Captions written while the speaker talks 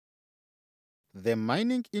The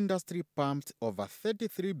mining industry pumped over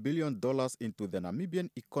 $33 billion into the Namibian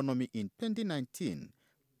economy in 2019,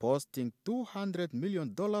 posting $200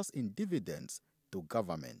 million in dividends to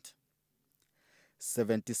government.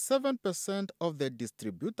 77% of the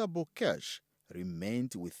distributable cash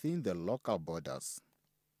remained within the local borders.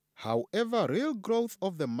 However, real growth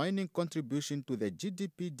of the mining contribution to the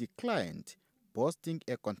GDP declined, posting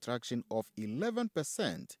a contraction of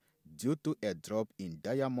 11% due to a drop in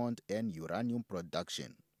diamond and uranium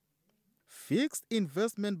production. Fixed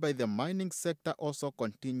investment by the mining sector also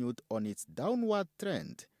continued on its downward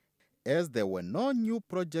trend, as there were no new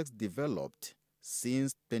projects developed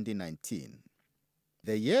since 2019.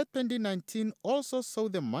 The year 2019 also saw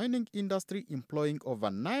the mining industry employing over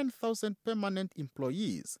 9,000 permanent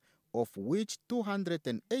employees, of which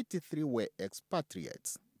 283 were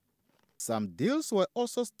expatriates. Some deals were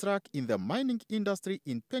also struck in the mining industry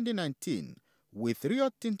in 2019, with Rio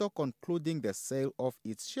Tinto concluding the sale of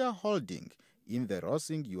its shareholding in the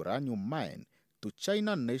Rosing uranium mine to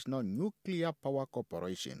China National Nuclear Power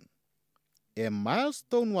Corporation. A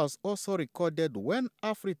milestone was also recorded when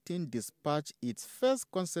Afritin dispatched its first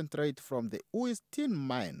concentrate from the Uistin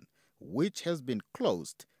mine, which has been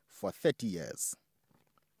closed for 30 years.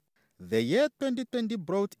 The year 2020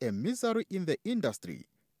 brought a misery in the industry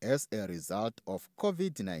as a result of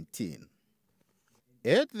COVID-19.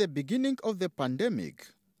 At the beginning of the pandemic,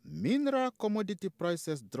 mineral commodity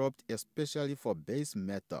prices dropped, especially for base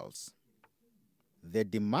metals. The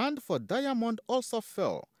demand for diamond also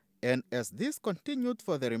fell, and as this continued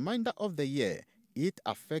for the remainder of the year, it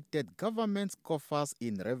affected government's coffers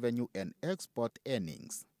in revenue and export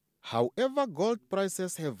earnings. However, gold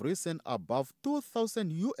prices have risen above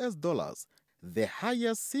 $2,000, the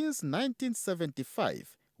highest since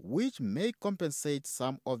 1975, which may compensate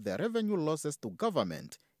some of the revenue losses to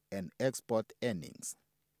government and export earnings.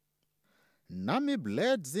 Namib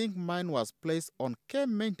lead zinc mine was placed on care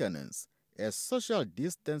maintenance as social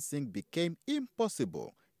distancing became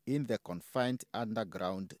impossible in the confined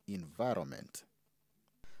underground environment.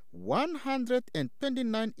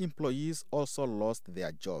 129 employees also lost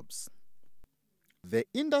their jobs. The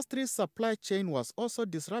industry's supply chain was also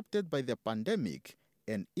disrupted by the pandemic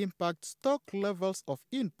and impacted stock levels of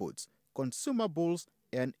inputs, consumables,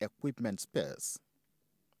 and equipment spares.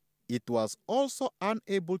 It was also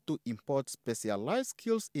unable to import specialized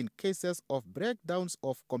skills in cases of breakdowns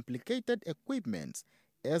of complicated equipment,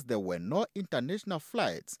 as there were no international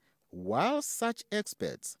flights, while such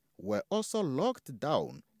experts were also locked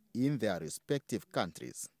down in their respective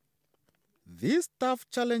countries. These tough,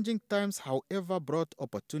 challenging times, however, brought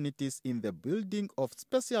opportunities in the building of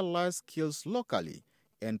specialized skills locally,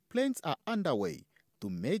 and plans are underway to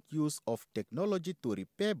make use of technology to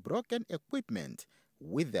repair broken equipment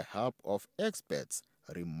with the help of experts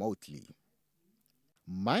remotely.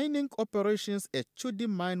 Mining operations at Chudi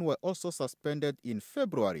mine were also suspended in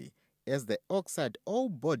February as the oxide ore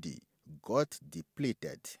body got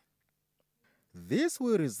depleted. This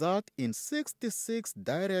will result in 66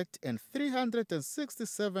 direct and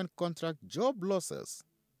 367 contract job losses.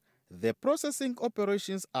 The processing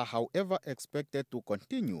operations are, however, expected to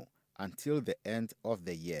continue until the end of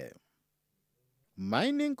the year.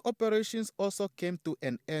 Mining operations also came to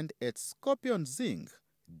an end at Scorpion Zinc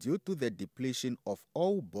due to the depletion of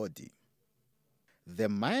ore body. The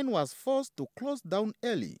mine was forced to close down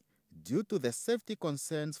early due to the safety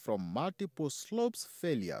concerns from multiple slopes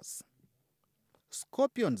failures.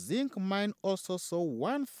 Scorpion Zinc mine also saw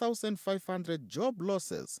 1,500 job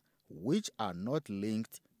losses, which are not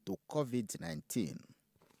linked to COVID-19.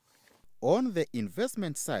 On the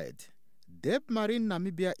investment side, Deb Marine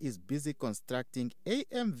Namibia is busy constructing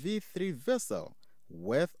AMV3 vessel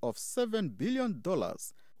worth of $7 billion,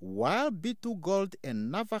 while B2 Gold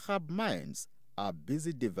and Navahab mines are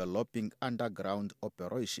busy developing underground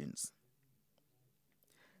operations.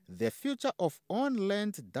 The future of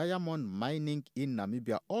on-land diamond mining in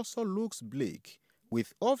Namibia also looks bleak,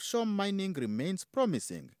 with offshore mining remains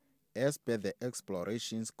promising as per the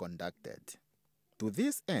explorations conducted. To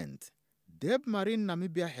this end, Deb Marine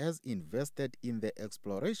Namibia has invested in the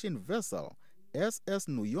exploration vessel SS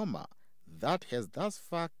Nuyoma that has thus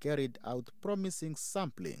far carried out promising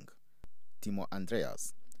sampling. Timo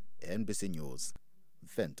Andreas, NBC News,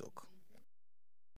 Windhoek.